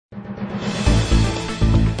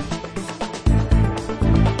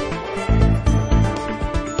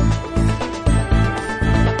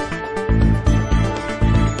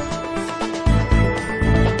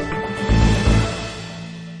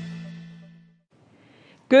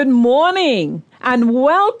Good morning and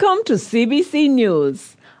welcome to CBC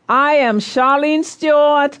News. I am Charlene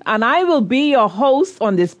Stewart and I will be your host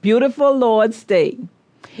on this beautiful Lord's Day.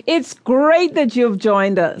 It's great that you've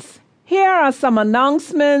joined us. Here are some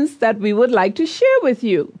announcements that we would like to share with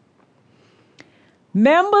you.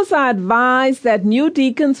 Members are advised that new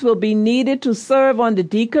deacons will be needed to serve on the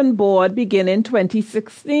deacon board beginning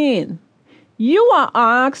 2016. You are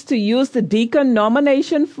asked to use the deacon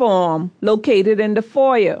nomination form located in the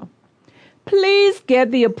foyer. Please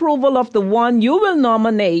get the approval of the one you will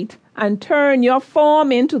nominate and turn your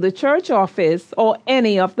form into the church office or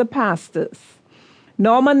any of the pastors.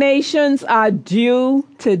 Nominations are due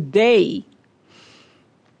today.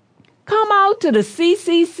 Come out to the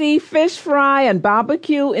CCC Fish Fry and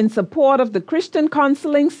Barbecue in support of the Christian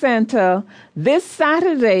Counseling Center this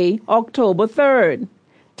Saturday, October 3rd.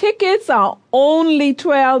 Tickets are only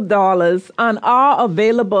 $12 and are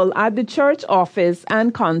available at the church office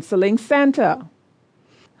and counseling center.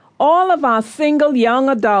 All of our single young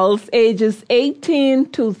adults ages 18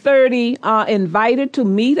 to 30 are invited to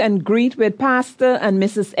meet and greet with Pastor and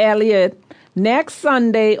Mrs. Elliott next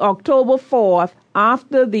Sunday, October 4th,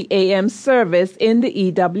 after the AM service in the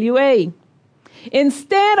EWA.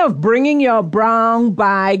 Instead of bringing your brown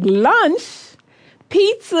bag lunch,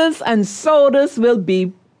 pizzas and sodas will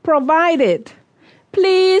be provided.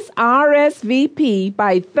 Please RSVP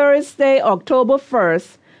by Thursday, October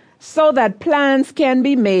 1st, so that plans can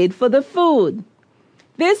be made for the food.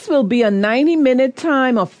 This will be a 90-minute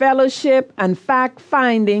time of fellowship and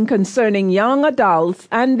fact-finding concerning young adults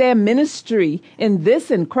and their ministry in this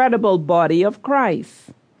incredible body of Christ.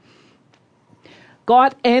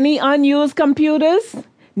 Got any unused computers?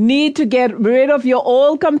 Need to get rid of your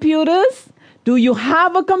old computers? Do you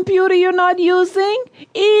have a computer you're not using?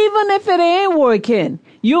 Even if it ain't working,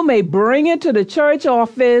 you may bring it to the church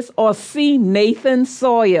office or see Nathan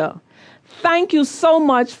Sawyer. Thank you so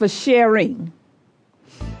much for sharing.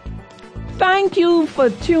 Thank you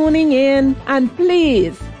for tuning in, and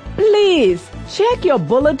please check your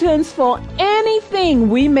bulletins for anything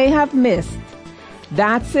we may have missed.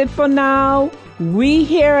 That's it for now. We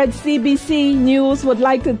here at CBC News would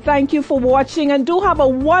like to thank you for watching and do have a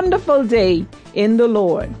wonderful day in the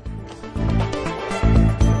Lord.